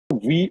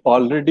we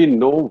already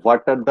know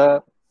what are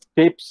the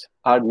steps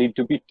are need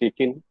to be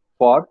taken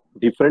for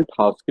different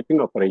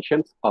housekeeping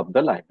operations of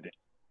the library.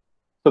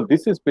 So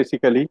this is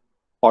basically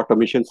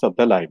automations of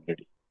the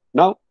library.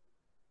 Now,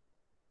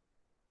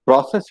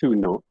 process,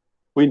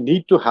 we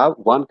need to have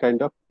one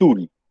kind of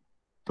tool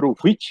through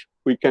which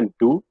we can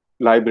do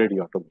library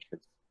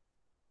automations.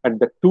 And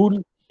the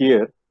tool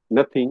here,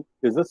 nothing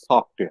is a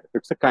software.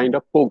 It's a kind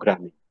of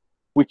programming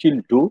which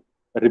will do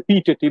a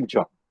repetitive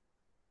job.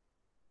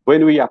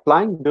 When we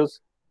applying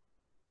those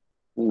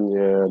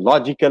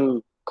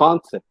logical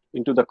concept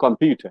into the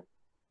computer,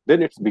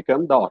 then it's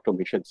become the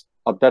automations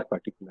of that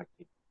particular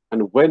thing.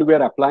 And when we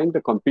are applying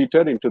the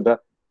computer into the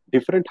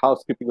different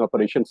housekeeping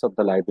operations of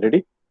the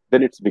library,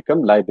 then it's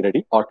become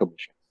library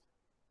automation.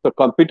 So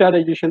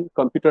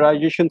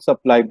computerizations of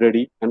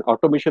library and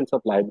automations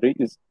of library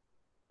is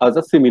as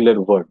a similar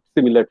word,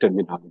 similar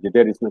terminology.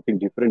 There is nothing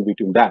different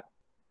between that.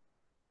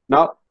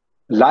 Now,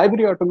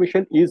 library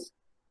automation is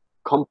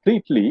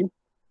completely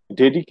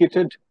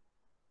dedicated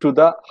to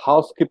the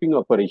housekeeping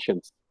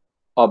operations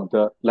of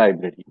the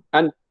library.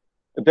 And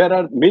there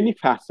are many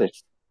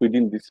facets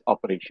within these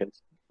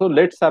operations. So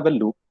let's have a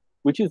look,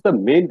 which is the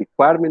main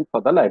requirement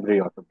for the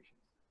library automation.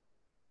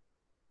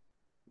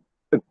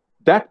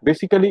 That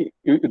basically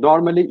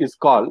normally is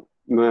called,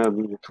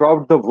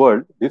 throughout the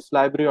world, this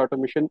library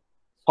automation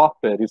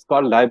software is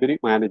called library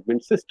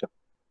management system.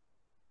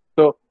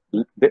 So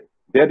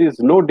there is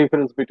no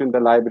difference between the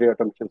library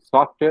automation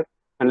software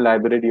and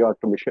library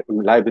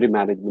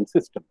management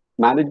system.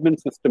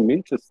 Management system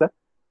means it's the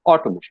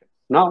automation.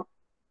 Now,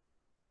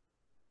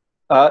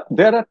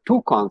 there are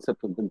two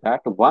concepts in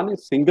that. One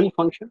is single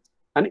functions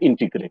and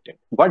integrated.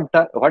 What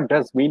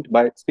does mean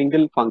by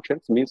single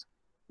functions means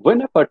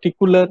when a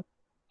particular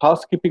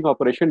housekeeping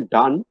operation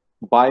done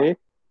by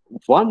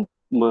one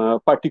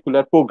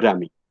particular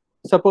programming.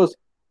 Suppose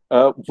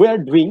we are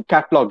doing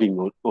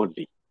cataloging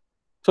only.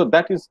 So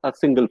that is a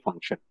single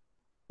function.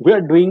 We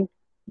are doing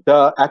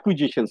the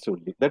acquisitions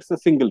only. That's a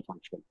single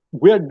function.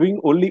 We are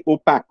doing only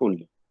OPAC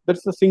only.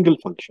 That's a single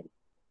function.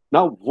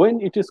 Now,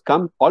 when it is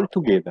come all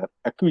together,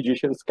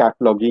 acquisitions,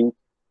 cataloging,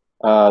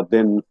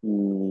 then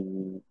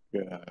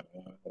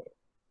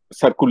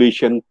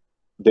circulation,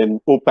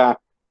 then OPAC.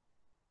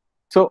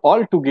 So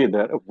all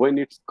together, when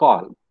it's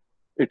called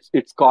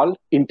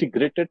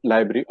integrated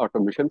library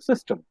automation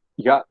system.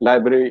 Yeah,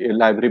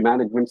 library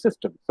management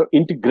system. So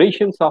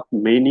integrations of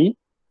many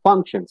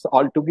functions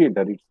all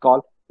together, it's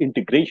called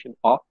integration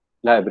of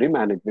library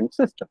management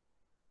system.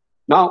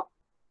 Now,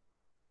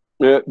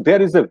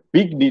 there is a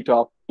big need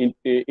of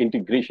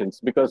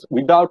integrations, because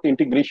without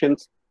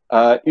integrations,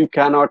 you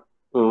cannot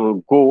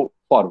go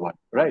forward,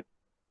 right?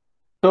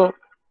 So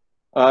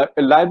a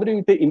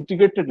library, the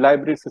integrated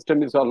library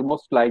system is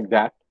almost like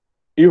that.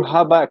 You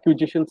have an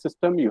acquisition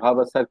system, you have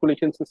a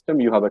circulation system,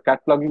 you have a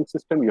cataloging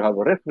system, you have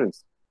a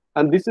reference.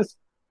 And this is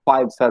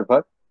file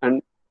server,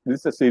 and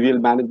this is a serial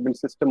management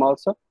system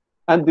also,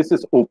 and this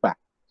is OPAC.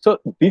 So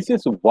this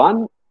is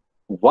one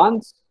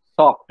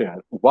software,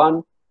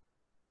 one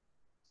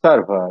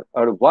server,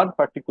 or one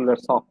particular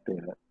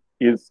software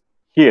is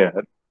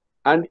here,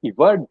 and you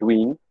are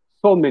doing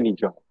so many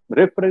jobs.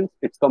 Reference,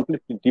 it's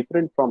completely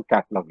different from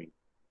cataloging.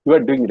 You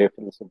are doing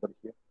reference over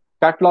here.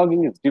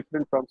 Cataloging is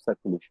different from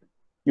circulation.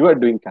 You are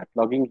doing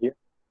cataloging here.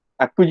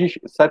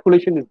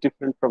 Circulation is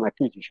different from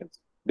acquisitions.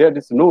 There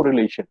is no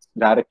relations,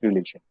 direct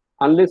relation.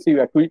 Unless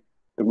you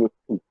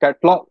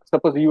catalog,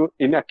 suppose you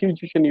in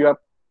acquisition, you are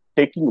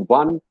taking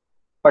one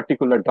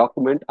particular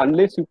document,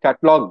 unless you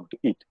cataloged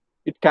it,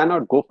 it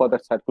cannot go for the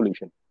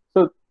circulation.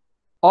 So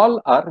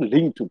all are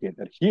linked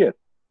together. Here,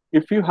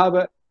 if you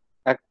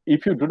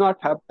do not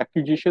have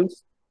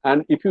acquisitions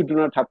and if you do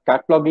not have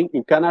cataloging,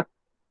 you cannot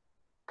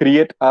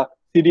create a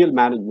serial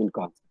management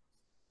concept.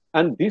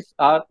 And these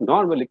are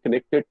normally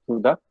connected to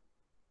the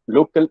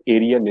local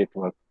area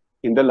network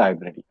in the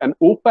library. And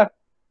OPAC,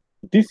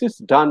 this is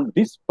done,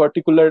 this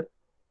particular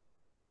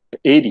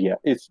area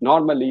is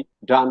normally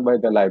done by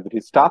the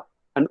library staff,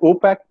 and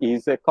OPAC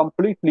is a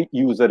completely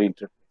user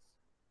interface.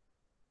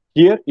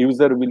 Here,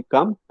 user will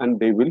come and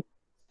they will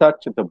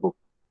search the book.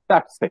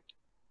 That's it.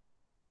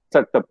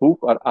 Search the book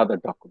or other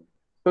document.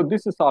 So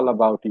this is all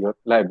about your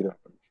library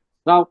automation.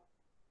 Now,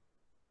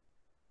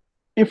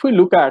 if we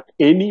look at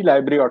any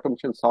library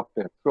automation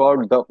software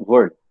throughout the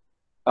world,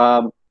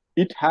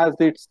 it has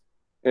its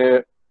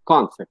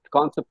concept.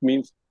 Concept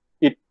means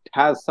it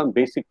has some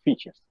basic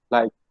features,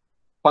 like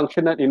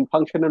in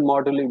functional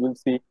model, you will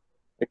see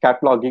a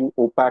cataloging,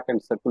 OPAC,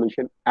 and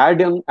circulation.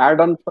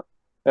 Add-on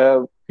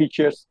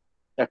features,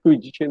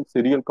 acquisition,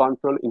 serial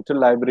control,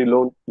 interlibrary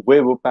loan,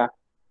 web OPAC.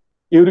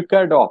 You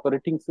require the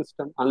operating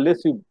system.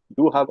 Unless you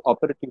do have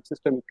operating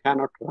system, you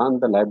cannot run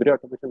the library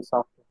automation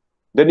software.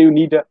 Then you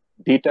need a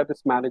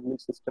database management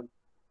system,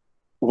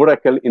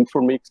 Oracle,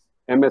 Informix,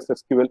 MS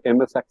SQL,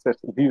 MS Access.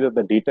 These are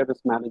the database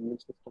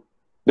management system.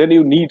 Then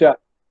you need a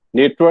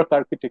network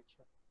architecture,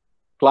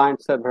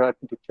 client-server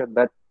architecture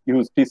that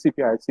use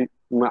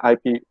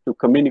TCP/IP to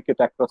communicate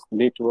across the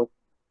network.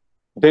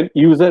 Then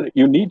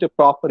you need a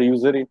proper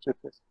user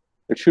interface.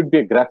 It should be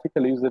a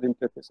graphical user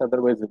interface,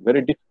 otherwise it's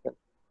very difficult.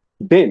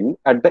 Then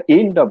at the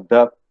end of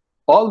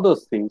all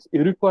those things,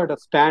 you require a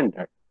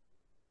standard,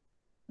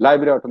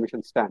 library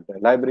automation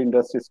standard, library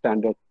industry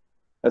standard,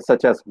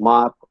 such as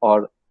MARC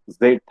or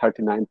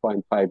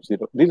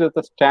Z39.50. These are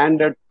the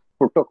standard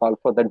protocol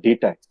for the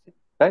data exchange,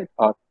 right,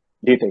 or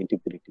data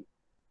integrity.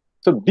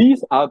 So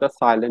these are the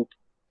silent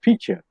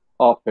feature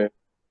of a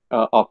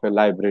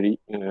library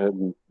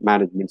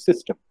management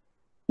system.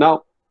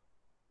 Now,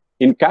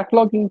 in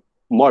cataloging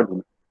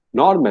module,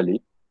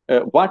 normally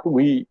what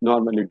we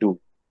normally do,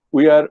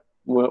 we are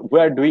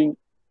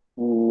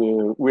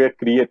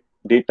create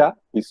data,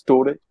 we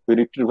store it, we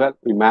retrieval,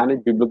 we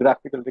manage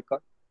bibliographical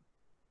record,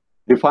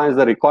 defines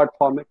the record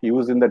format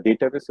used in the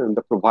database, and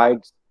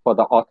provides for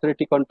the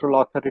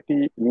control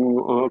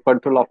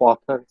of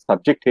author,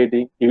 subject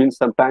heading. Even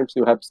sometimes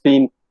you have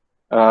seen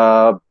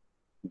the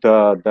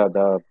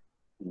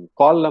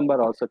call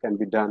number also can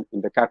be done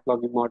in the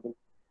cataloging module.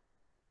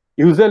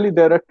 Usually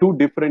there are two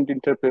different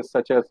interfaces,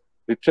 such as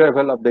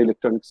retrieval of the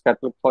electronic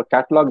catalog for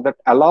catalog that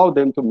allow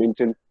them to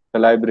maintain the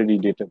library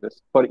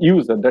database, for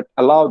user that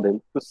allow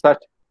them to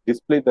search,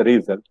 display the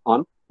result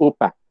on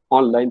OPAC,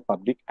 online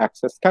public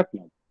access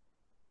catalog.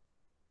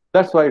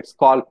 That's why it's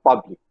called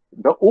public.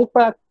 The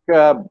OPAC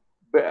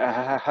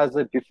has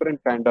a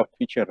different kind of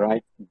feature,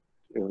 right,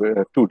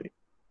 today.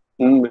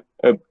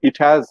 It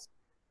has,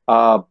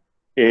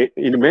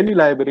 in many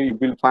libraries, you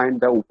will find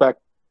the OPAC,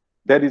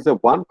 there is a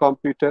one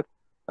computer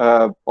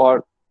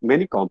or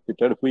many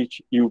computers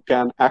which you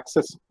can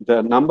access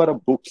the number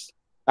of books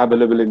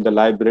available in the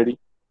library,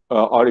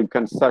 or you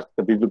can search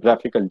the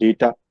bibliographical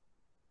data.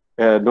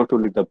 Not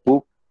only the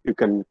book, you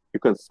can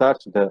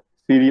search the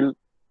serial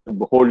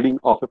holding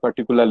of a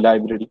particular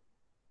library.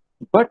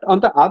 But on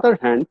the other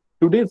hand,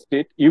 today's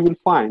date, you will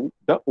find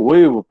the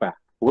web OPAC.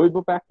 Web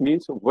OPAC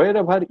means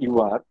wherever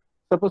you are,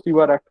 suppose you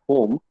are at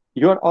home,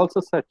 you are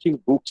also searching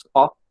books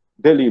of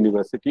Delhi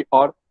University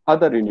or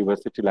other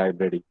university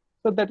library.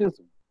 So that is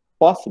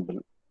possible.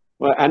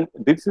 And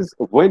this is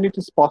when it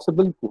is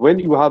possible when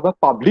you have a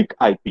public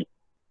IP.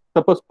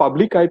 Suppose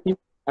public IP,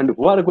 and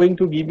who are going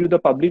to give you the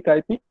public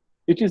IP?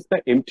 It is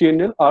the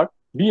MTNL or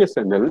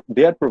BSNL.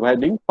 They are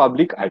providing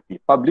public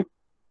IP,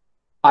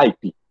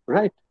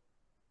 right?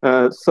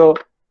 So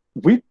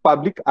with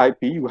public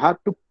IP, you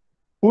have to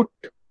put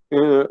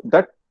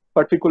that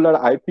particular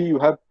IP, you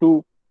have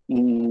to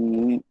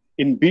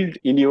inbuild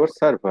in your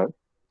server.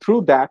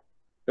 Through that,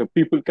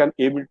 people can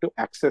able to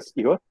access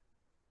your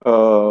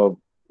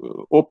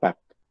OPAC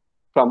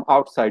from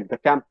outside the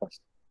campus.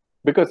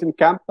 Because in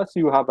campus,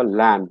 you have a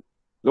LAN,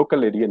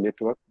 local area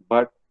network,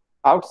 but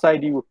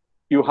outside you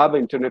have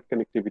internet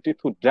connectivity.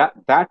 Through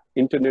that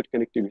internet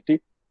connectivity,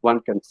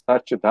 one can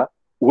search the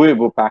web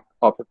OPAC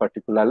of a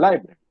particular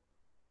library.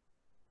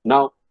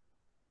 Now,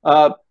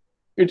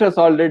 it has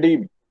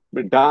already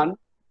been done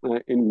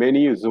in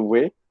many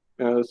ways.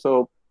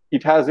 So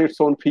it has its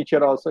own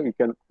feature also. You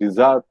can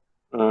reserve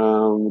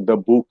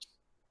the books.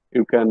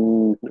 You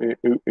can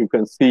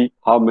see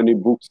how many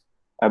books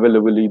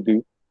available in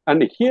the,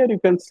 and here you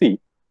can see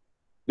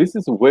this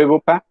is web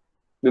OPAC,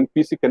 then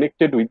PC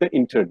connected with the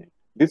internet.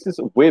 This is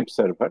web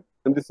server,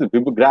 and this is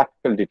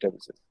bibliographical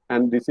databases,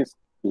 and this is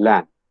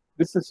LAN.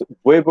 This is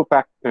web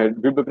OPAC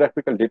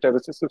bibliographical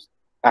databases is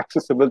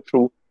accessible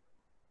through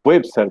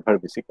web server,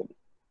 basically,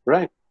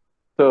 right?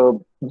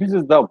 So this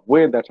is the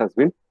way that has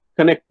been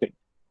connected.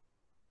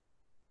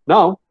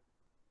 Now,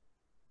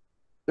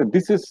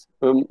 this is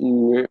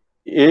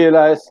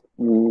ALIS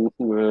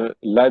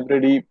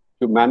library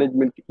to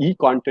management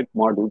e-content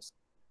modules.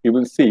 You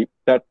will see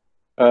that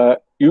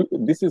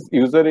this is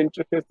user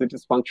interface, this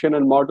is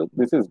functional model,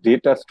 this is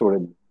data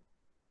storage.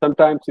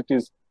 Sometimes it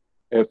is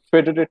a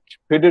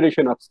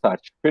federation of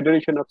search.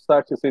 Federation of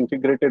search is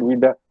integrated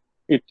with the,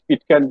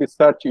 it can be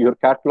search your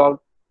catalog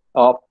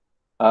of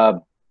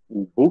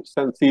books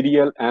and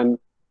serial and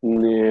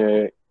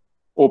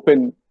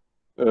open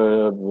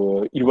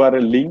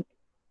URL link,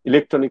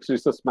 electronics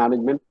resource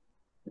management.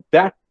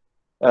 That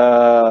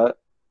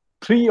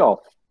 3 of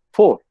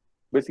 4,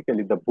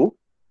 basically the book,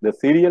 the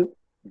serial,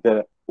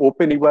 the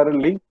open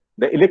URL link,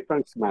 the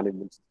electronics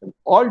management system.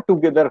 All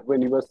together,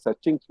 when you are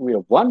searching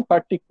through one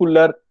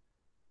particular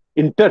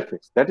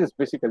interface, that is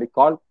basically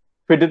called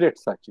federated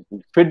search,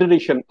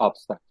 federation of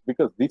search,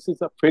 because this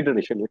is a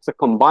federation. It's a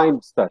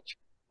combined search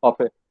of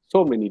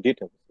so many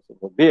databases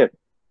over there.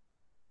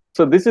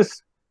 So this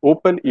is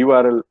open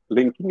URL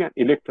linking and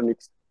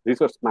electronics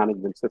resource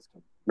management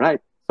system, right?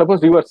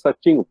 Suppose you are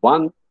searching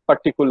one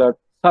particular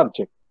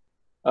subject.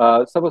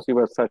 Suppose you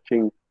are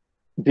searching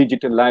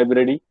digital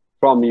library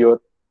from your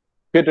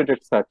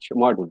federated search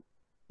module.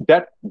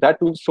 That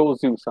will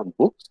shows you some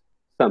books,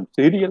 some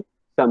serial,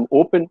 some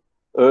open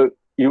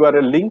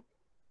URL link,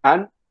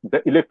 and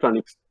the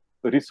electronics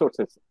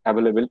resources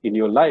available in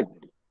your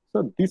library.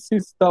 So this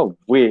is the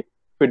way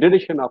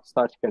federation of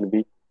search can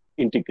be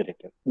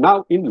integrated.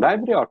 Now, in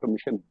library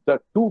automation, the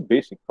two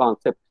basic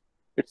concepts,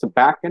 it's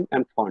backend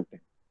and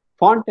frontend.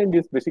 Frontend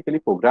is basically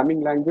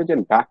programming language,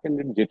 and backend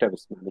is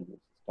database management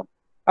system.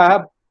 I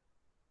have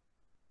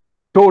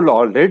told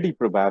already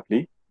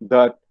probably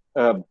that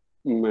uh,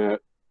 mm, uh,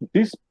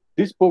 this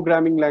this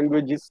programming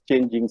language is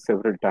changing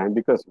several times,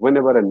 because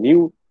whenever a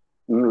new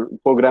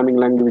programming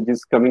language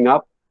is coming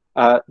up,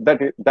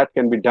 that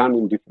can be done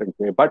in different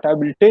way. But I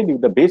will tell you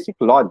the basic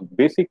logic,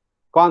 basic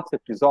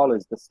concept is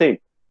always the same.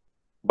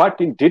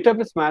 But in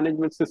database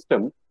management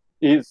system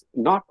is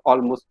not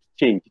almost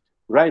changed,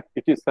 right?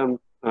 It is some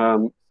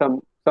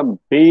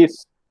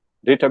base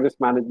database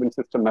management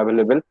system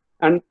available,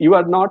 and you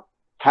are not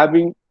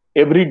having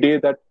every day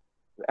that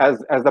as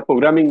the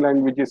programming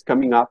language is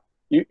coming up,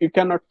 you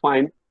cannot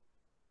find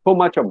so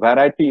much of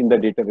variety in the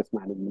database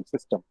management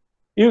system.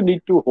 You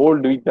need to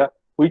hold with the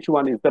which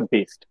one is the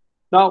best.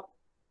 Now,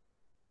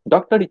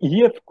 Dr.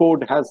 EF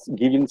Code has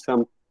given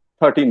some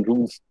 13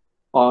 rules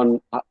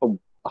on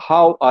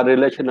how a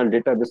relational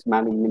database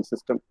management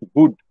system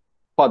good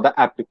for the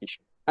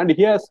application. And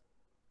he has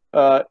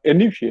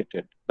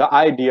initiated the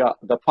idea,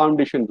 the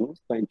foundation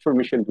rules, the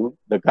information rule,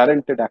 the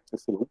guaranteed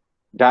access rule,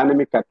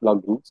 dynamic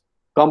catalog rules,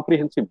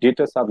 comprehensive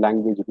data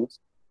sub-language rules,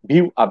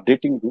 view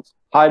updating rules,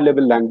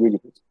 high-level language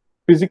rules,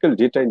 physical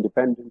data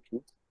independent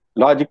rules,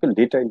 logical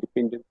data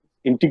independent rules,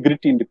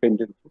 integrity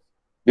independent rules,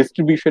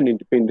 distribution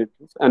independent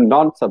rules, and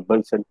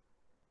non-subversive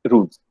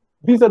rules.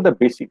 These are the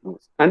basic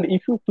rules. And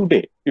if you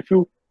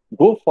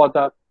go for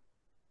the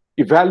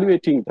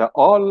evaluating the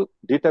all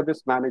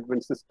database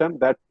management system,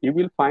 that you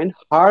will find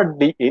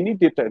hardly any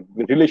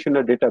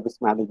relational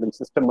database management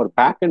system or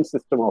backend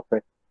system of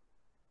a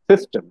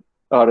system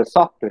or a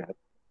software.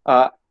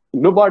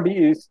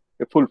 Nobody is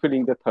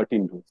fulfilling the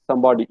 13 rules.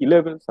 Somebody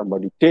 11,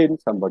 somebody 10,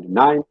 somebody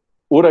 9,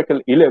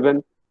 Oracle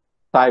 11,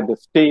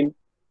 Sybase 10,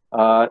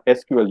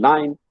 SQL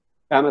 9,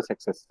 MS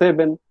Access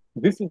 7.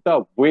 This is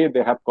the way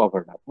they have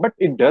covered up. But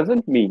it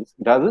doesn't mean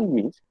that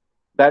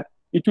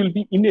it will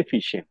be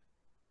inefficient.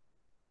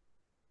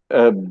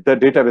 The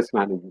database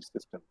management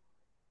system.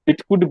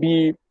 It could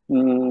be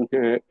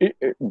the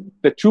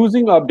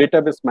choosing of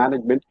database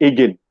management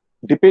again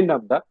depend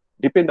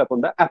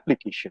upon the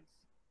applications,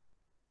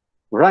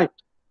 right?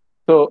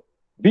 So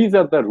these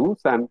are the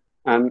rules and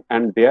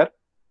their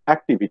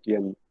activity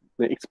and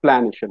the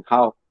explanation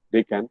how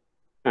they can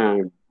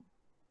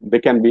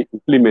be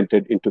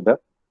implemented into the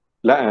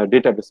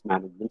database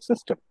management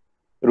system.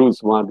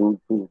 Rules 1,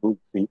 rule 2, rule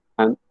 3,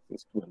 and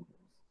SQL rules,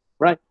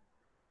 right?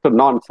 So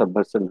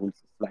non-subversive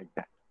rules like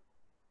that.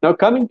 Now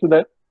coming to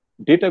the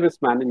database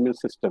management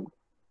system,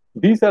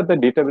 these are the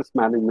database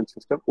management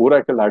system: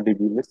 Oracle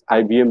RDBMS,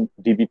 IBM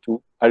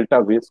DB2,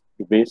 Altibase,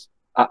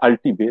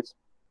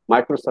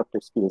 Microsoft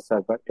SQL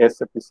Server,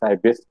 SAP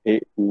Sybase,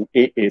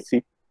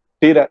 AAC,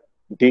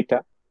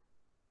 Teradata,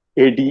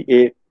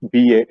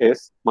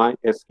 ADABAS,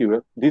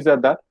 MySQL. These are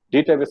the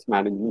database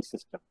management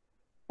system.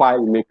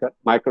 FileMaker,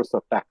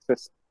 Microsoft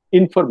Access,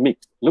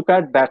 Informix. Look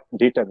at that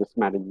database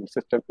management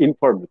system,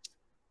 Informix.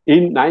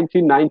 In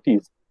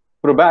 1990s,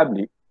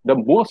 probably the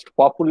most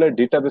popular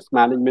database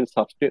management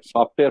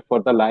software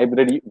for the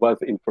library was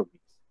Informix.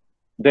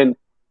 Then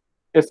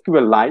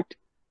SQLite,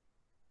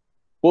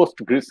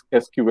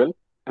 PostgreSQL,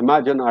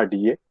 Amazon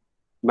RDA,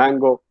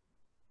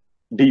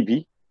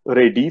 MongoDB,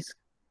 Redis,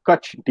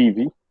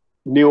 KutchDB,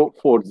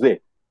 Neo4j.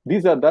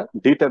 These are the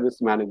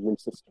database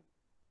management systems.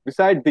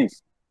 Besides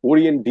this,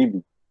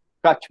 OrientDB,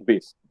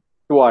 Couchbase,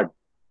 Toad,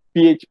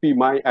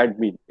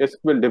 PHPMyAdmin,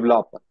 SQL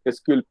Developer,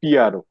 SQL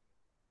PRO,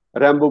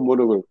 Rambo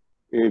Monogo,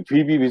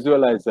 VB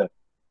Visualizer.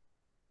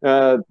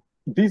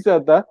 These are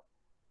the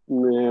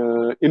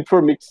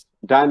Informix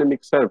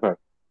dynamic server.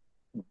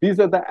 These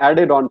are the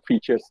added-on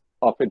features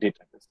of a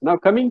database. Now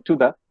coming to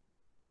the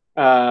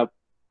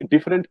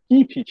different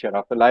key feature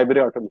of a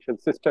library automation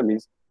system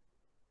is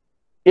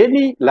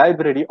any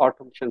library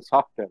automation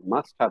software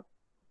must have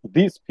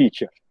these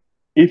features.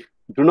 If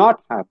do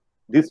not have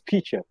this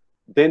feature,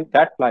 then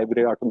that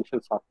library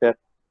automation software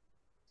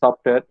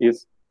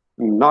is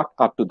not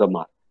up to the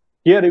mark.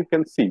 Here you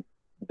can see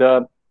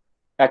the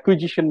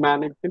acquisition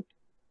management,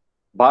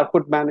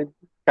 barcode management,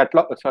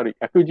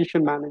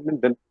 acquisition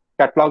management, then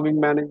cataloging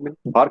management,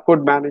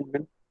 barcode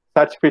management,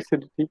 search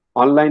facility,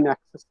 online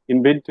access,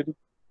 inventory,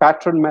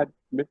 pattern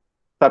management,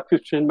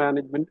 subscription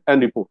management,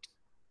 and reports.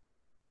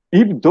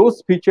 If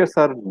those features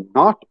are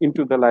not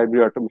into the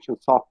library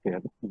automation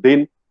software,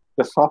 then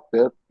the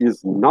software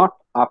is not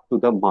up to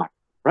the mark,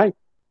 right?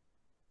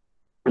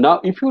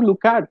 Now, if you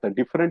look at the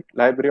different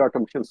library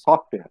automation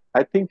software,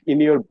 I think in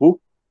your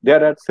book,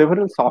 there are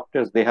several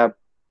softwares they have,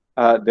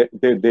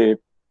 they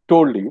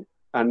told you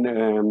and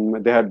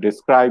they have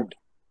described.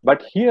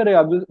 But here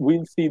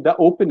we'll see the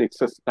open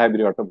access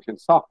library automation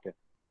software.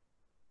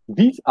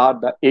 These are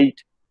the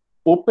 8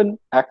 open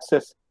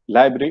access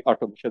library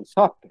automation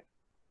software.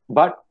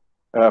 But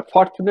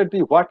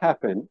fortunately, what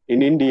happened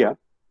in India,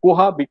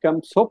 Koha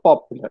became so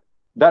popular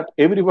that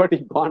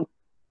everybody gone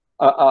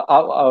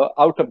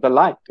out of the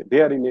light.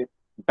 They are in a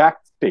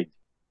backstage.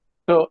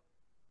 So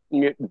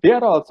they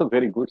are also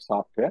very good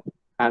software,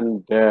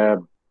 and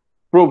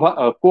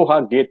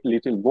Koha get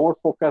little more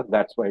focus.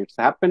 That's why it's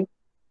happened.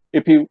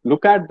 If you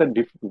look at the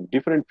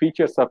different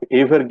features of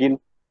Evergreen,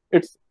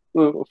 it's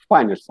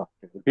finer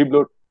software.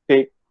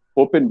 Bibliothèque,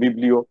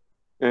 OpenBiblio,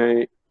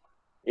 uh,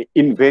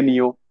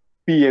 Invenio,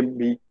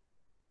 PMB,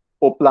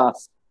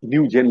 Oplas,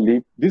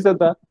 NewGenLeap. These are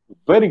the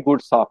very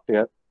good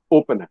software,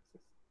 open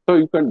access. So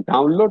you can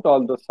download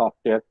all the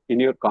software in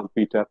your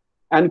computer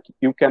and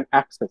you can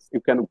access,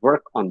 you can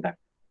work on that.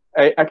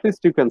 At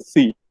least you can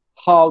see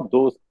how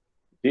those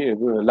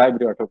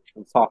library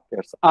automation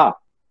softwares are.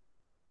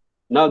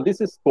 Now,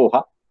 this is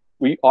Koha.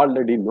 We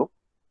already know.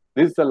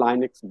 This is a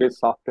Linux-based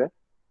software,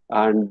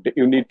 and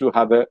you need to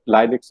have a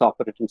Linux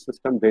operating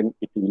system, then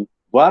it will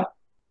work.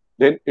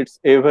 Then it's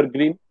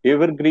Evergreen.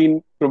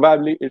 Evergreen,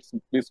 probably it's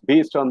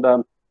based on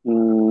the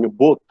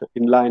both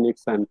in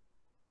Linux and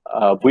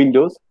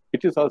Windows.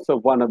 It is also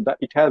one of the,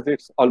 it has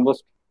its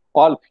almost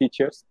all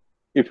features.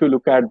 If you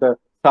look at the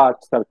search,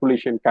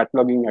 circulation,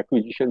 cataloging,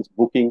 acquisitions,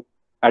 booking,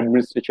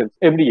 administrations,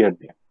 every year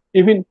there.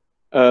 Even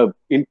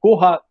in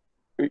Koha,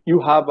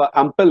 you have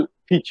ample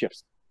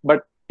features,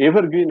 but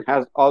Evergreen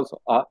has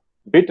also a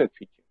better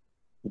feature.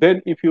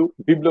 Then if you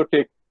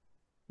bibliothèque,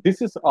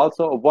 this is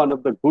also one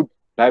of the good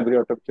library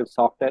automation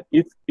software.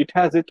 It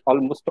has it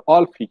almost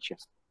all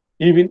features.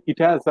 Even it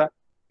has a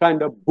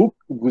kind of book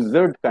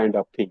wizard kind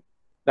of thing.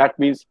 That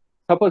means,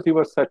 suppose you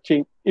were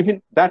searching,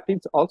 even that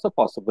is also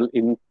possible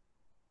in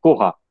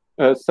Koha,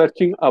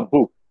 searching a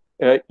book.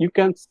 You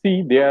can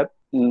see their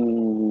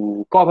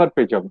cover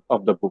page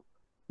of the book.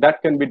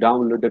 That can be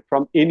downloaded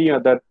from any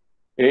other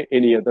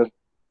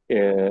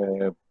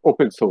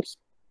open source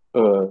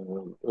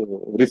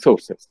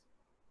resources.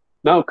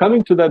 Now,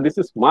 coming to this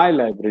is my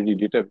library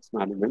database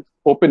management,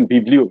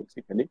 OpenBiblio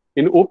basically.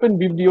 In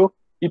OpenBiblio,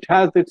 it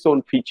has its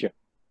own feature,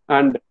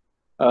 and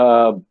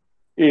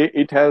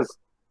it has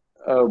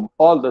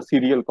all the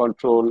serial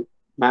control,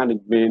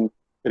 management,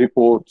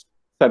 reports,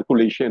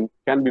 circulation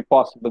can be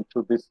possible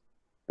through this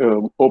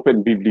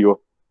OpenBiblio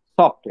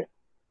software.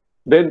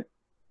 Then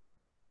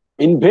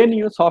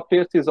Invenio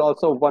software is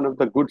also one of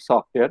the good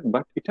software,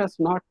 but it has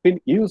not been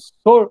used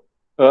so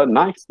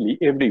nicely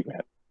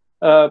everywhere.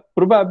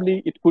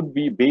 Probably it could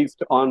be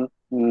based on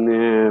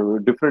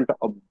different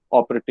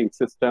operating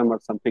system or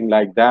something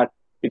like that.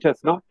 It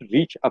has not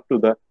reached up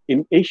to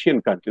in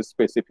Asian countries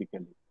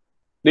specifically.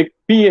 The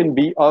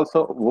PNB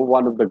also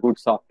one of the good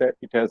software.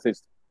 It has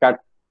its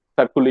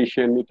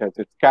circulation, it has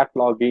its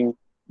cataloging,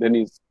 then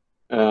is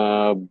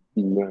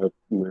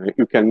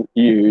you can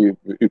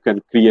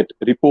create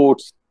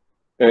reports.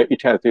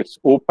 It has its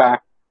OPAC.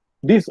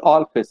 These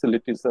all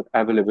facilities are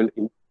available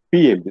in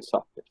PNB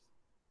software.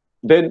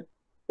 Then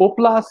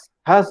Oplas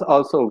has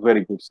also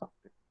very good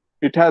software.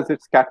 It has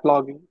its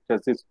cataloging, it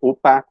has its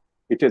OPAC,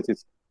 it has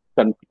its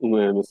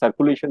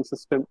circulation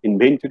system,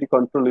 inventory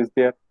control is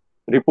there,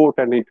 report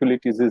and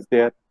utilities is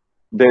there,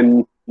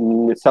 then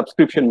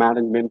subscription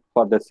management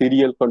for the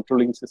serial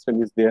controlling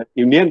system is there,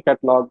 Union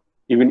catalog,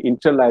 even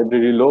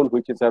interlibrary loan,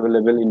 which is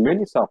available in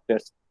many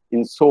softwares,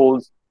 in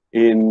Souls,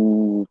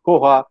 in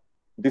Koha,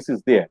 this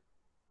is there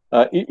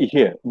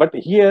here. But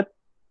here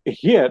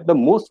the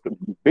most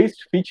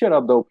best feature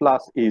of the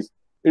Oplas is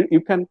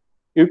you can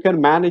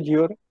manage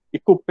your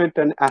equipment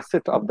and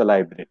asset of the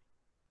library.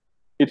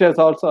 It has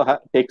also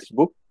a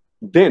textbook.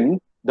 Then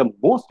the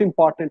most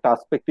important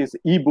aspect is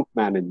ebook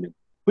management,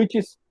 which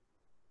is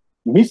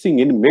missing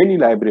in many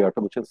library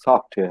automation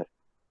software,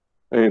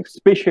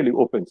 especially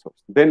open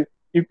source. Then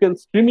you can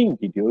streaming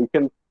video. You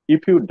can,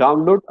 if you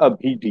download a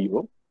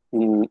video,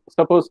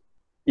 suppose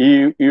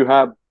you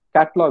have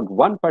catalog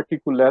one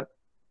particular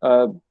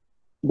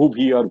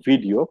movie or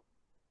video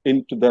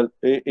into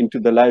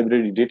the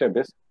library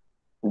database.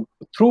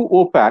 Through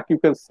OPAC, you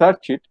can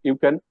search it, you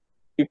can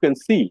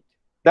see it.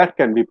 That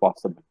can be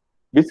possible.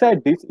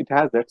 Besides this, it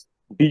has its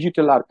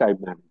digital archive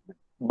management.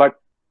 But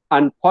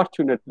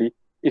unfortunately,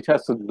 it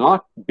has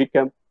not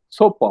become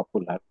so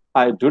popular.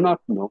 I do not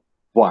know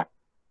why.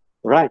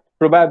 Right?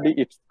 Probably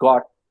it's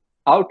got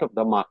out of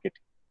the market.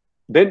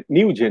 Then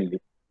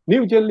NewGenLeap.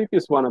 NewGenLeap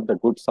is one of the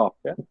good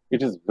software.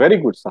 It is very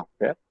good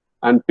software,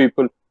 and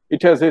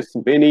it has its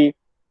many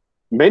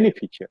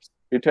features.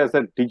 It has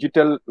a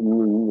digital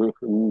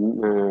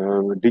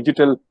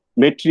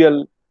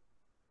material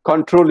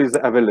control is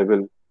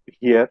available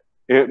here.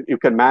 You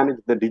can manage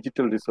the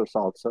digital resource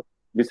also,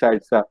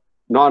 besides the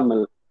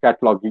normal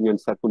cataloging and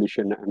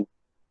circulation and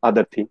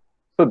other things.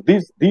 So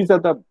these are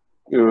the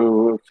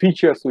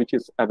features which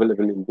is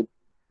available in the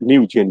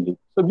NewGenLeap.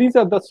 So these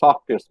are the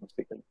softwares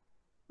basically.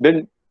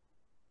 Then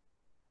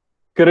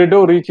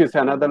Credo Reach is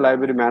another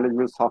library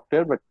management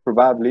software, but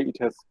probably it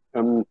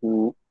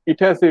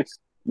has its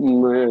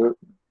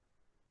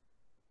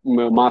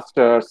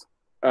masters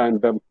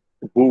and the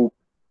book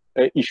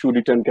issue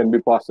return can be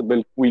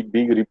possible. Quick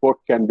big report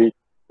can be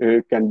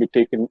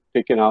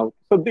taken out.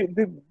 So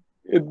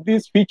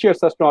these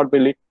features are not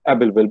really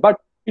available, but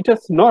it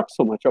is not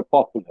so much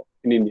popular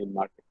in Indian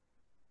market.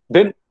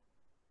 Then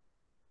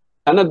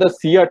another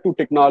CR2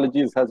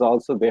 Technologies has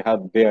also, they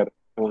have their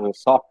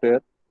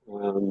software.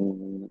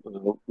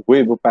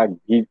 WebOpac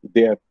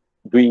they are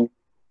doing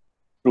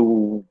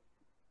through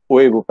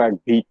WebOpac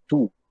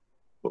V2.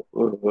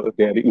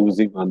 They are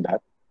using on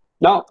that.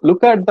 Now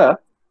look at the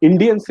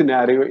Indian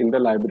scenario in the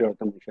library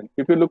automation.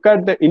 If you look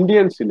at the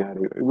Indian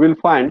scenario, you will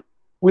find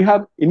we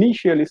have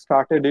initially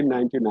started in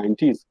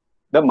 1990s,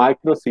 the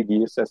micro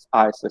CDSS,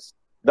 ISS,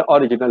 the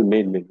original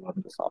main menu of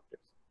the software.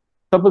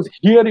 Suppose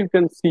here you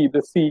can see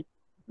the C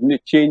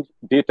change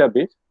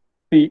database,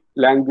 C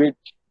language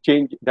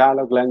change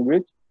dialog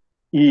language,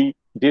 E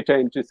data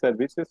entry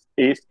services,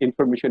 A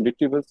information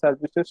retrieval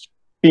services,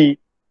 P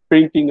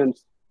printing and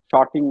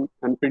sorting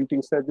and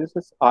printing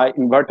services, I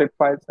inverted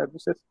file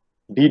services,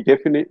 D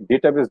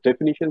database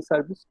definition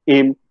service,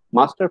 M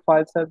master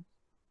file service,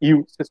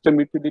 U system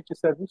utility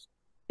service,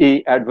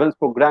 A advanced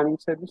programming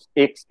service,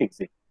 X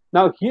exit.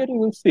 Now here you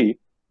will see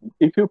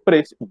if you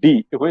press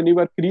D when you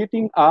are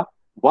creating a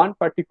one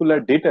particular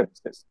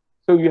database,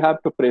 so you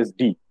have to press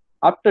D.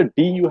 After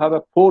D you have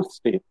a fourth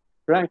step,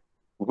 right?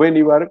 When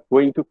you are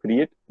going to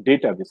create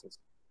databases.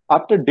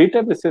 After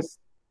databases,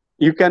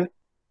 you can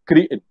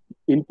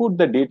input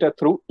the data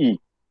through E.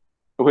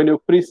 When you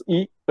press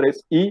E,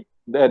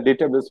 the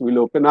database will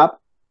open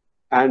up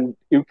and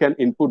you can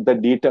input the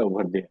data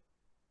over there.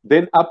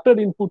 Then after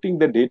inputting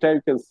the data,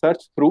 you can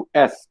search through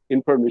S,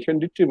 information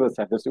retrieval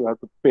service. You have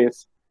to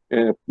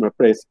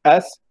press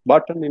S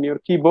button in your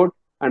keyboard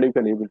and you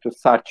can able to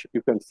search.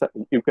 You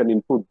can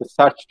input the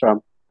search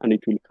term and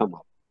it will come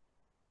up.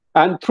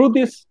 And through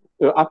this,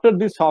 after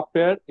this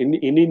software in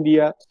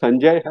India,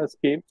 Sanjay has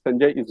came.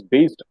 Sanjay is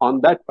based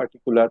on that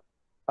particular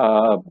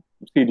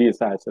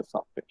CDSIS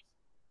software.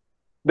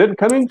 Then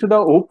coming to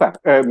the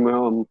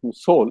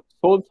Soul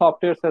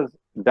software is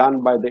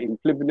done by the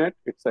InfliBnet.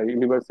 It's a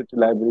university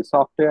library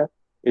software.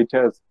 It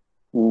has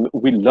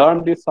we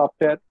learned this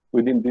software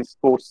within this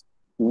course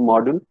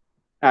module,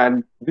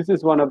 and this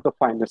is one of the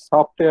finest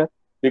software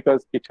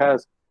because it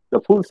has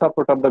the full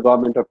support of the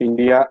government of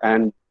India,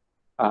 and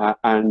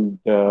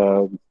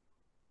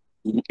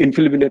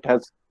InfliBnet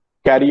has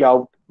carried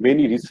out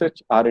many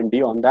research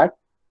R&D on that.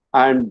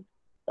 And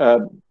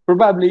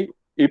probably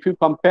if you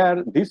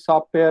compare this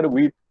software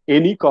with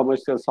any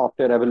commercial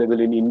software available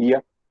in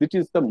India, which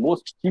is the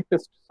most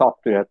cheapest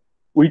software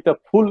with the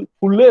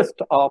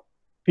fullest of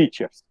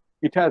features.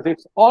 It has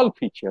its all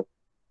features,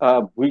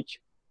 which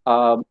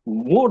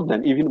more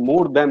than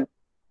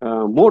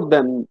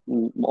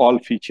all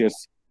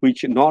features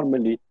which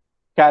normally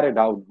carried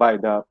out by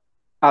the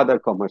other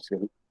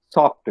commercial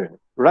software,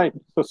 right?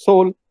 So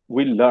Soul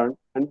will learn,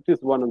 and it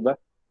is one of the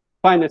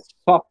finest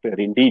software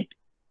indeed.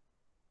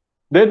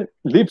 Then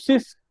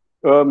Lipsys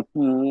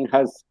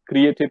has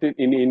created it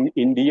in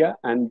India,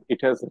 and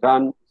it has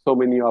run so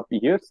many of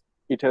years.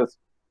 It has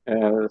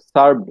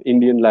served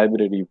Indian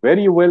library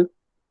very well.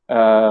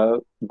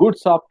 Good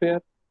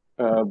software,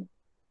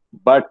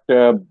 but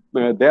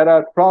there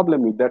are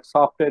problems with that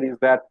software is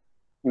that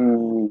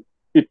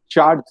it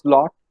charges a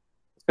lot.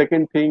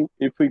 Second thing,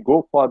 if we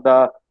go for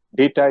the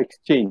data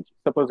exchange,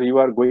 suppose you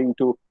are going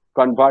to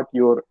convert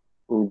your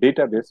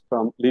database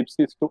from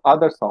Lipsys to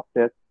other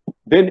software,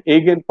 then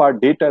again for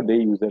data they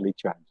usually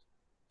charge.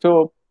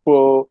 So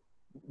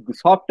the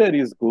software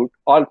is good,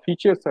 all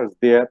features are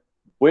there,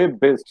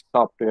 web-based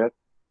software,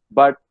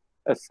 but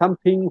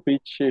something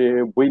which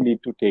we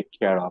need to take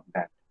care of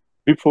that.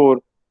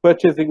 Before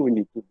purchasing, we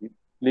need to be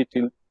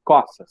little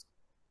cautious.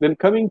 Then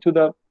coming to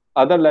the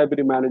other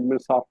library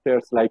management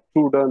softwares like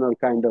Trudon or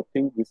kind of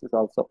thing, this is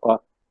also a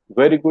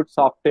very good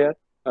software.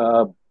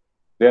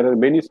 There are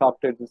many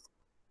softwares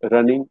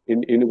running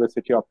in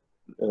University of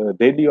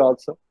Delhi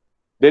also.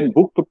 Then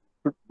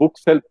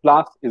Bookshelf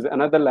Plus is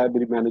another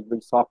library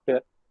management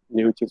software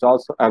which is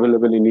also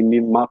available in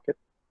Indian market,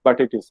 but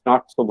it is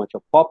not so much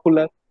of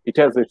popular. It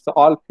has its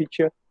all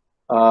feature,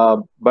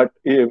 but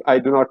I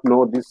do not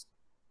know this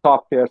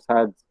software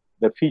has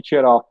the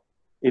feature of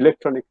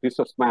electronic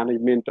resource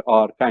management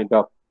or kind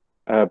of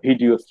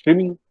video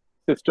streaming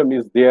system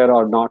is there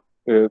or not.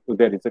 There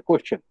is a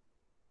question.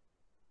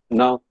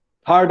 Now,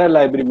 third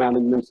library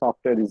management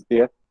software is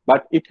there,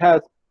 but it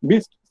has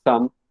missed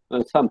some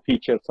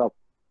features of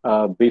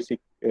basic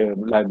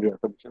library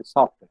automation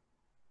software.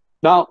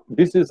 Now,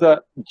 this is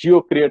a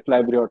GeoCreate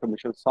library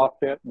automation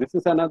software. This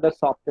is another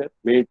software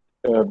made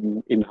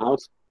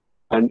in-house,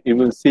 and you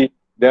will see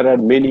there are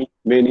many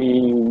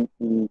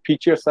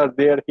features are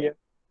there here.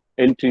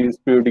 Entries,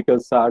 periodical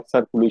sort,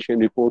 circulation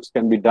reports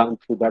can be done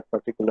through that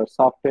particular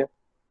software.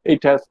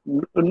 It has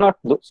not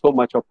so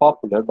much of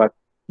popular, but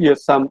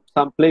yes, some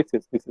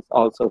places this is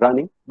also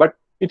running, but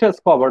it has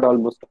covered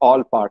almost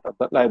all part of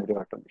the library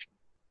automation.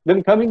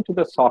 Then coming to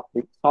the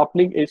SoftLink.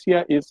 SoftLink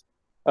Asia is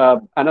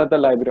another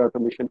library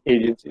automation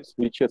agencies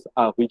which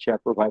are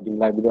providing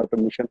library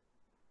automation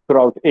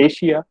throughout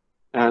Asia,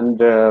 and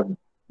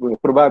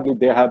probably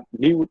they have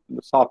new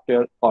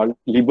software called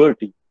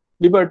Liberty.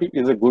 Liberty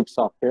is a good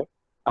software,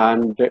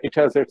 and it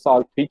has its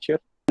all features.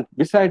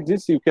 Besides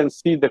this, you can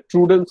see the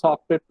Trudon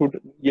software.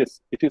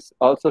 Yes, it is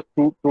also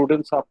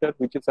Trudon software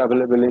which is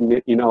available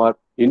in our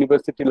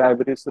university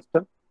library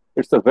system.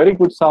 It's a very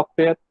good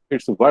software.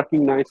 It's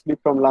working nicely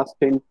from last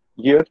 10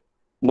 years,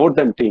 more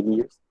than 10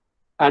 years.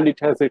 And it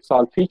has its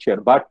all feature,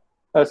 but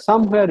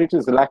somewhere it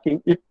is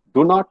lacking. It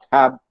do not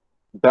have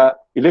the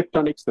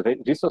electronics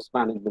resource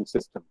management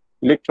system.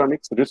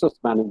 electronics resource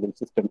management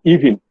system.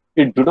 Even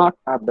it do not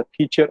have the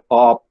feature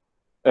of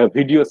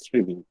video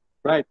streaming,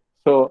 right?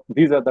 So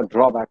these are the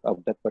drawback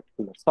of that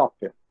particular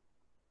software.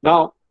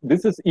 Now,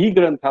 this is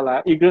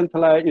eGranthalaaya.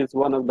 eGranthalaaya is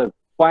one of the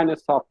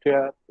finest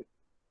software,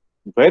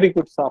 very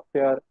good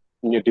software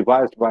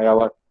devised by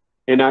our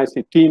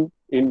NIC team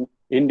in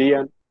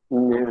India,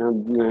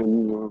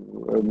 through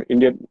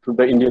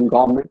the Indian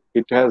government.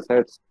 It has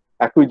its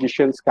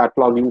acquisitions,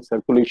 cataloging,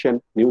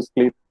 circulation, news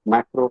clip,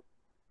 macro,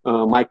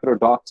 micro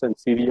docs, and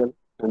serial.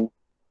 And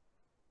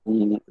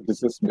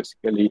this is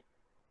basically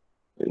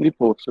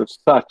reports of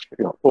such,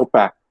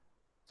 OPAC.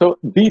 So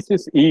this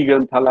is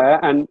eGranthalaaya,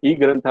 and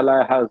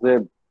eGranthalaaya has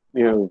a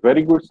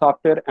very good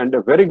software and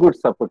a very good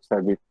support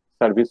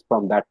service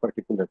from that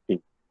particular team.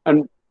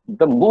 And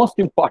the most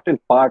important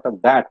part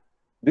of that,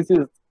 this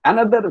is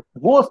another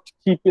most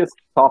cheapest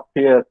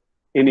software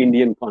in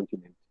Indian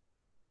continent,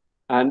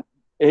 and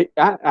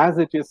as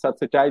it is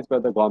subsidized by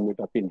the government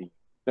of India,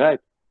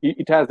 right?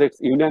 It has its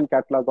union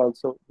catalog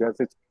also. It has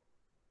its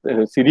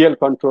serial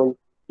control.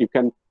 You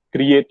can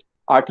create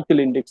article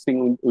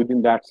indexing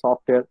within that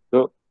software.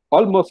 So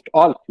almost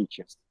all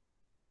features.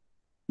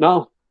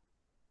 Now,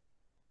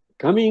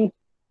 coming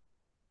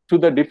to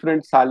the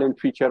different silent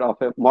feature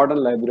of a modern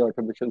library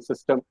automation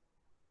system,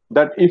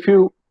 that if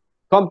you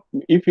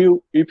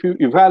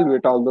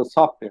evaluate all the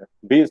software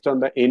based on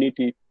the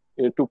NET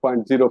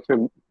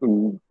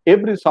 2.0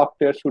 every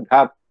software should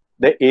have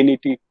the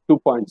NET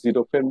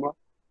 2.0 framework.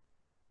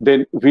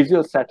 Then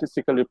visual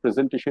statistical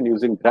representation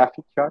using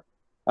graphic chart.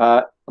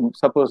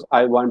 Suppose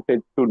I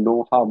wanted to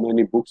know how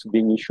many books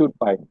being issued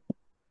by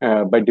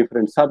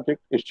different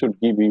subjects. It should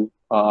give you,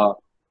 oh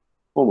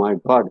my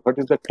God, what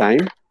is the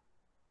time?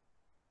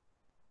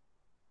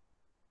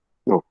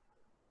 No,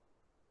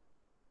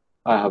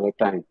 I have a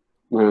time.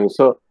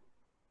 So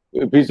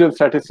visual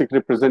statistic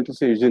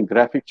representation using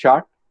graphic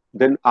chart.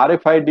 Then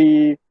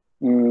RFID,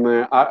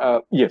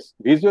 yes,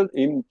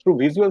 through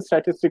visual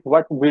statistic,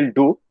 what we'll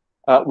do,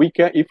 we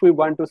can, if we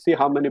want to see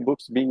how many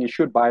books being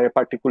issued by a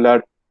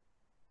particular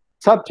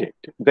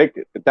subject,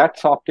 that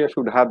software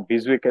should have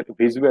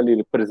visually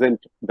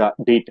represent the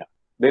data.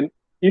 Then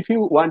if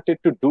you wanted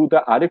to do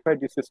the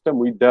RFID system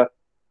with the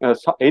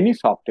any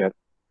software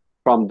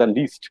from the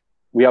list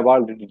we have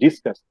already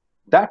discussed,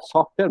 that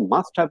software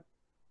must have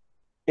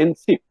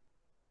NCIP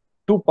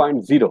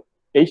 2.0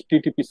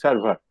 HTTP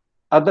server.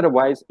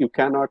 Otherwise, you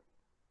cannot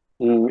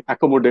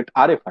accommodate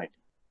RFID.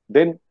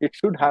 Then it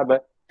should have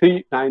a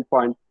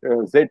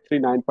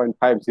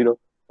Z39.50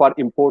 for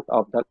import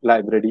of the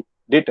library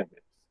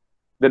database.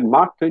 Then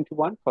Mark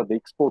 21 for the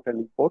export and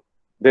import.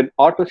 Then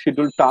auto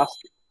schedule task,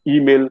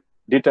 email,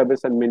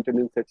 database and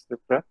maintenance,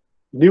 etc.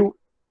 New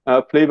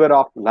flavor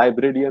of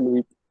librarian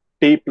with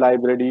tape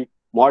library,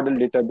 model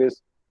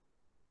database,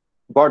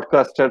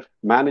 broadcaster,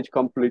 manage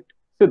complete.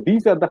 So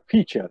these are the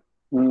feature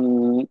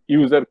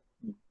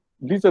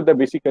these are the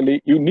basically,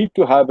 you need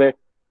to have a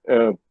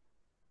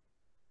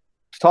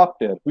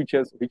software which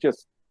has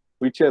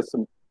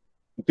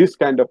this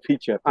kind of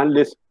feature,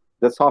 unless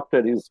the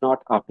software is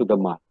not up to the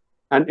mark,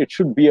 and it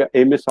should be a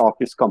MS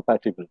Office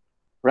compatible,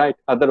 right?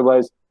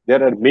 Otherwise,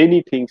 there are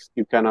many things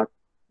you cannot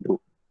do.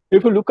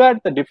 If you look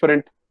at the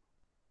different,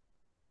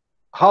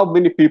 how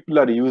many people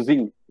are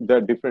using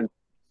the different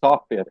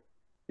software,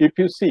 if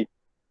you see,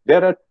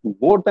 there are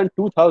more than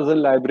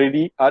 2,000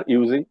 library are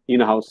using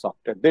in-house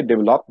software. They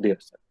develop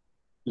themselves.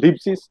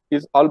 Libsys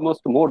is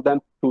almost more than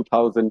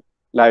 2,000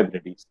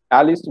 libraries.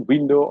 Alice,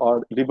 Window,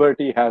 or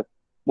Liberty has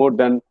more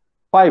than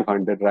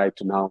 500 right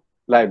now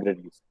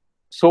libraries.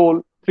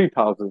 Soul,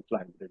 3,000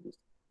 libraries.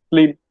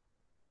 Flynn,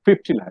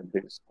 50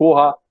 libraries.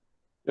 Koha,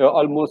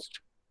 almost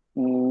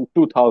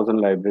 2,000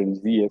 libraries.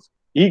 Yes.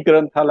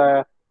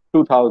 eGranthalaaya,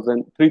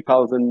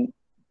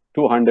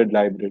 3,200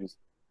 libraries.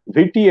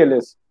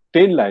 VTLS,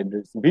 10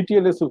 libraries.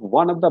 VTLS is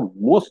one of the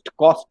most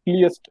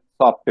costliest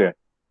software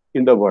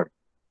in the world,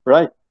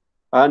 right?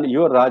 And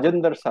your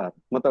Rajendra sir,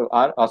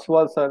 our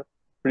Aswal sir,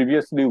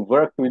 previously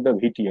worked with the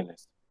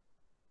VTLS,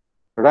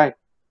 right?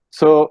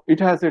 So it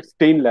has its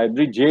 10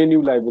 library.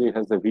 JNU library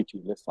has the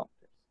VTLS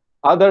software.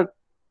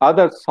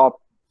 Other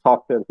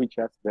software which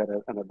has, there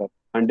are another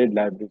 100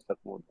 libraries or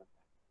more than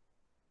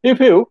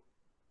that.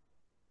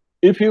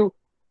 If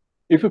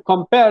you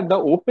compare the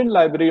open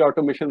library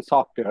automation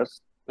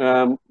softwares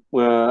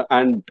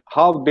and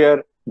how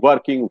they're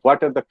working,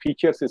 what are the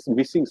features is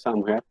missing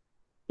somewhere.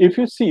 If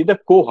you see the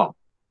Koha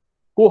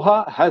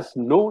has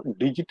no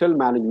digital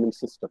management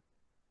system.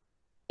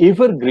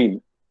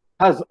 Evergreen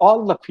has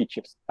all the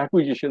features: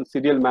 acquisition,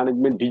 serial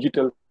management,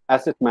 digital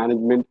asset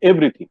management,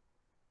 everything.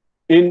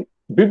 In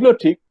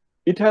Bibliothèque,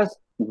 it has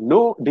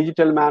no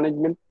digital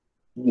management,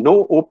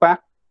 no OPAC,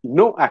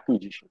 no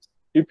acquisitions.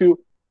 If you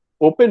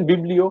open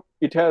Biblio,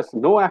 it has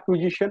no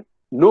acquisition,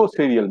 no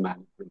serial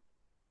management.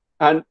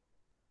 And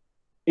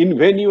in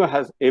Venue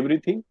has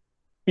everything,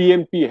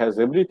 PMP has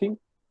everything,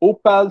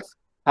 Opals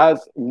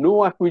has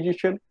no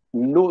acquisition,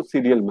 no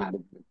serial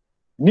management.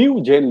 New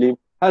GenLib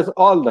has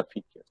all the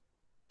features.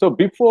 So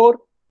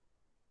before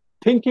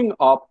thinking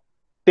of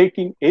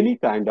taking any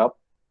kind of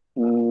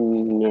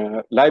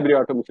library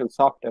automation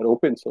software,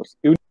 open source,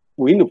 in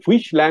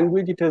which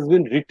language it has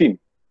been written.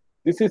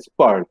 This is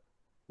Perl,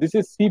 this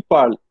is C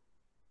Perl,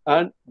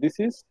 and this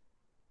is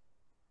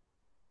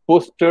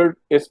Poster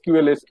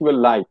SQL,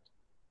 SQLite,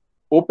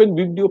 Open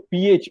Video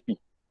PHP,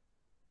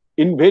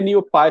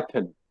 Invenio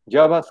Python,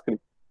 JavaScript,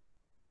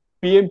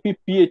 PMP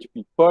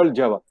PHP, Perl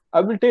Java.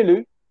 I will tell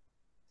you,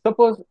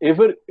 suppose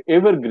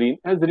Evergreen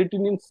has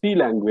written in C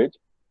language.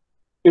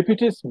 If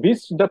it is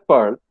missed the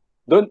Perl,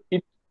 then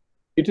it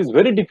is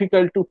very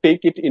difficult to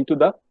take it into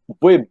the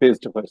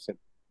web-based version.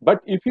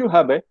 But if you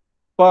have a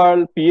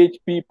Perl,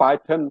 PHP,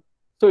 Python,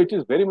 so it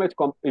is very much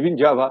even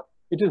Java,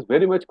 it is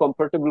very much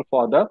comfortable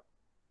for the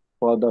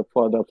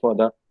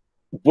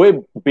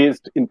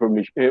web-based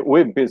information,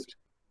 web-based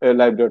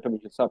library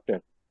automation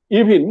software.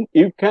 Even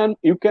you can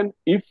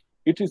if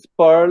it is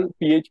Perl,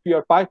 PHP,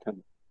 or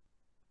Python,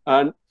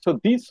 and so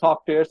these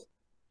softwares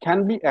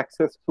can be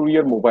accessed through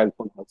your mobile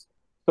phone also.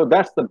 So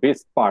that's the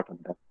best part of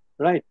that,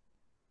 right?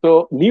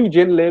 So new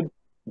Gen Lab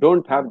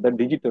don't have the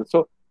digital.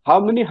 So how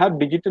many have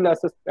digital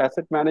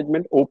asset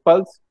management?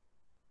 Opals,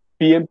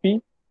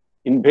 PMP,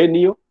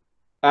 Invenio,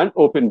 and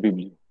Open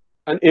Biblio,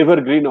 and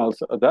Evergreen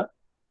also.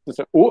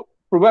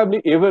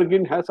 Probably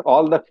Evergreen has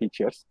all the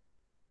features.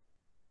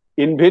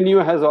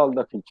 Invenio has all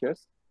the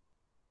features.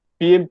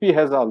 PMP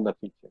has all the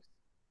features,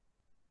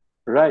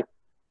 right?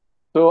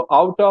 So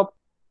out of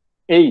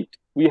 8,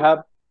 we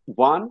have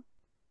 1,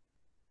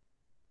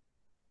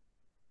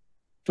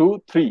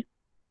 2, 3.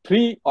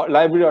 3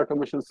 library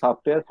automation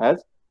software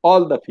has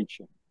all the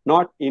features,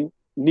 not in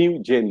new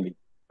Gen Lab,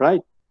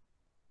 right?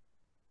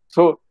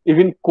 So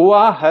even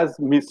Koa has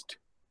missed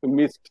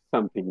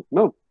something,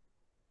 no?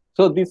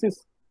 So this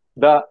is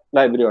the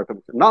library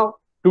automation. Now,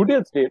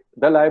 today's date,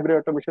 the library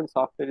automation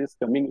software is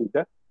coming with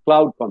the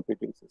cloud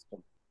computing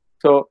system.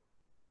 So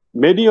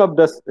many of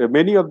the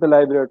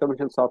library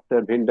automation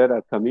software vendor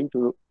are coming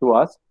to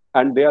us,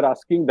 and they are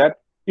asking that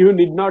you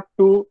need not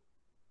to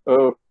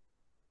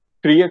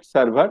create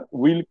server,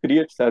 we'll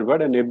create server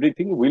and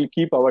everything, we'll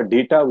keep our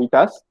data with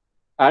us,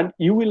 and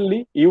you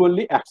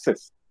only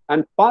access,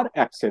 and per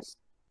access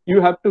you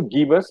have to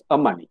give us a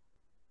money,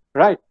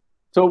 right?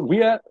 So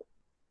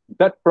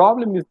that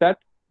problem is that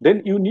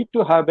then you need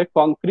to have a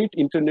concrete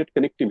internet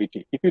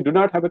connectivity. If you do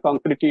not have a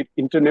concrete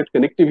internet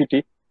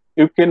connectivity,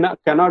 you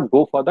cannot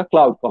go for the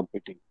cloud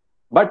computing.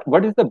 But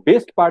what is the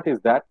best part is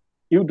that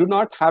you do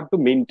not have to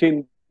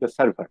maintain the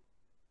server.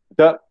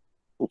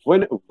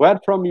 Where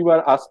from you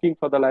are asking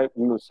for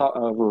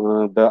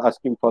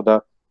asking for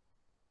the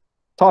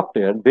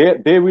software,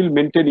 they will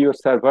maintain your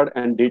server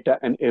and data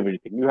and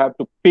everything. You have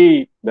to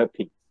pay the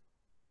thing.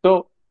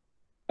 So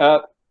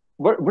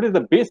what is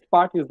the best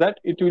part is that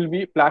it will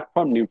be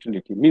platform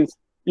neutrality. Means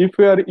if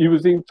you are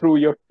using through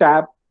your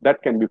tab,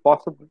 that can be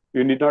possible.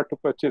 You need not to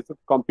purchase a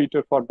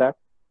computer for that.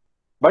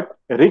 But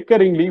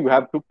recurringly, you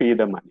have to pay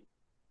the money.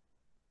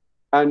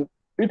 And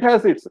it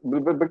has its,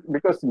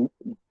 because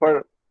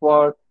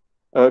for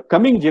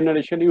coming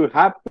generation, you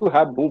have to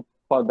have moved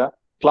for the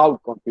cloud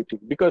computing,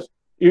 because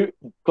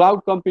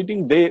cloud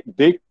computing, they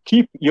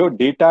keep your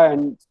data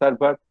and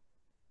server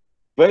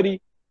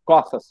very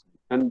cautious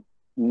and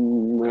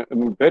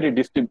very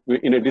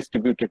in a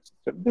distributed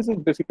system. This is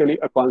basically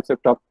a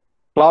concept of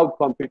cloud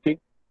computing.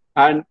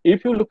 And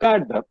if you look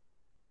at the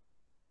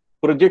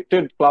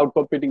projected cloud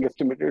computing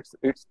estimates,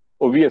 it's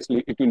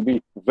obviously it will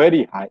be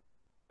very high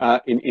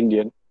in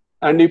Indian.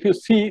 And if you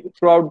see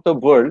throughout the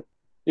world,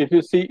 if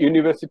you see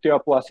University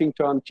of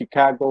Washington,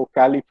 Chicago,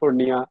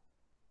 California,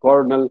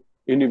 Cornell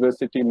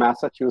University,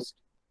 Massachusetts,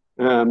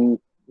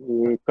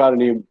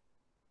 Carnegie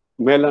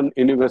Mellon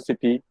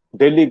University,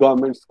 Delhi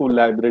Government School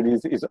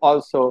Libraries is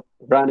also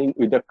running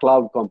with the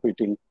cloud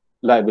computing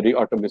library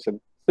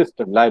automation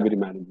system, library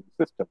management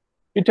system.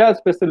 It has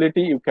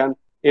facility you can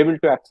able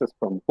to access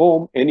from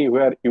home,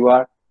 anywhere you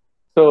are.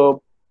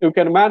 So you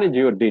can manage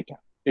your data.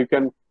 You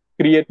can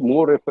create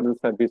more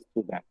reference service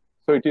to that.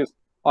 So it is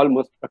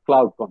almost a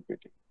cloud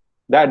computing.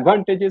 The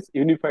advantage is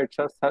unified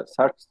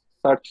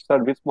search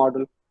service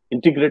model,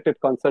 integrated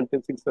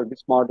consultancy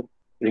service model,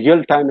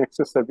 real-time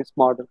access service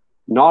model,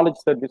 knowledge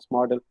service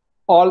model,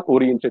 all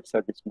oriented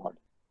service model.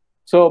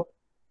 So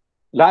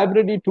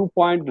library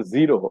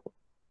 2.0,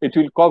 it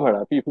will cover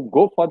up. If you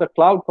go for the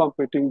cloud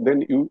computing,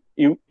 then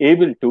you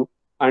able to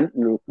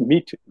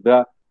meet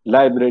the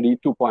library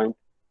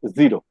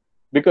 2.0,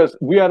 because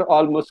we are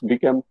almost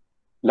become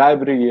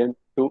librarian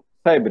to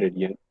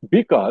cybrarian,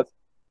 because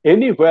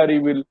anywhere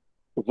you will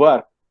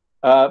work,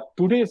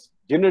 today's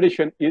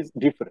generation is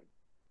different.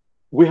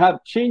 We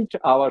have changed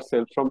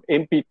ourselves from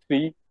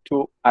MP3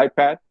 to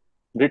iPad,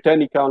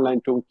 Britannica Online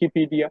to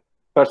Wikipedia,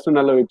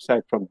 personal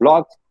website from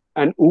blogs,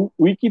 and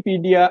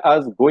Wikipedia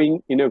is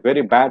going in a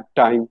very bad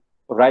time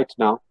right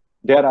now.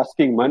 They are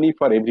asking money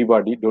for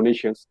everybody,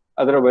 donations,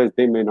 otherwise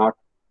they may not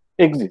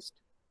exist.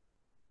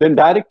 Then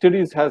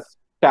directories has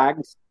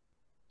tags,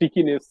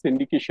 stickiness,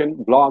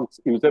 syndication, blogs,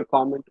 user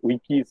comment,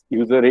 wikis,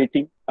 user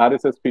rating,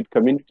 RSS feed,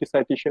 community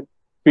citation,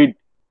 feed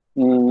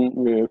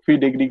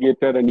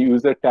aggregator, and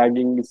user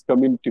tagging is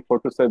community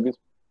photo service,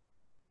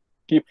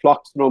 community,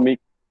 Floxnomic,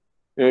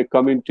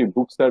 community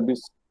book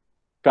service,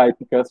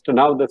 Typecast.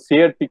 Now the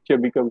shared picture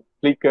becomes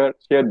Flickr,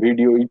 shared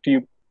video,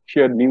 YouTube,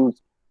 shared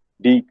news,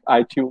 Dig,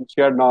 iTunes,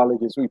 shared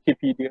knowledge is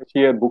Wikipedia,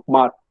 shared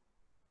bookmark,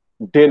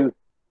 Dell,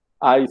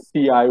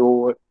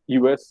 ICIO,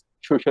 US,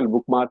 social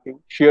bookmarking,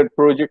 shared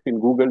project in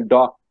Google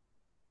Doc,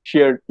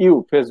 shared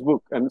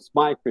Facebook and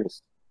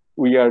SmyFace.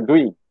 We are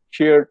doing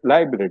shared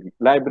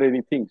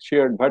library things,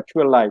 shared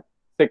virtual life,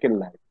 second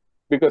life.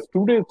 Because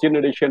today's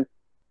generation,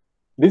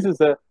 this is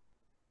a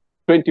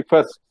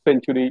 21st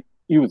century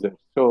users.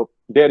 So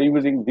they're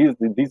using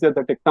these are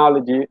the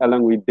technology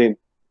along with them.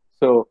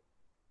 So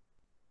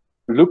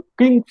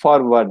looking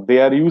forward,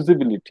 their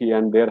usability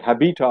and their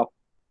habit of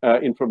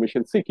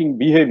information seeking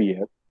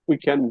behavior, we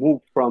can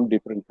move from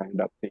different kind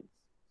of things.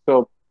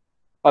 So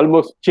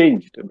almost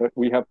changed, but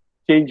we have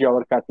changed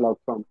our catalog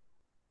from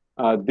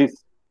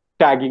this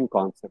tagging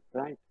concept,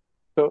 right?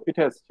 So it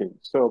has changed.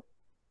 So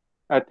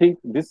I think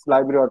this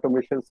library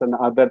automations and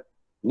other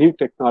new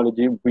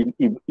technology will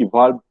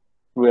evolve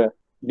to a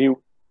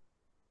new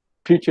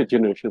future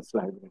generations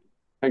library.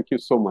 Thank you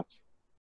so much.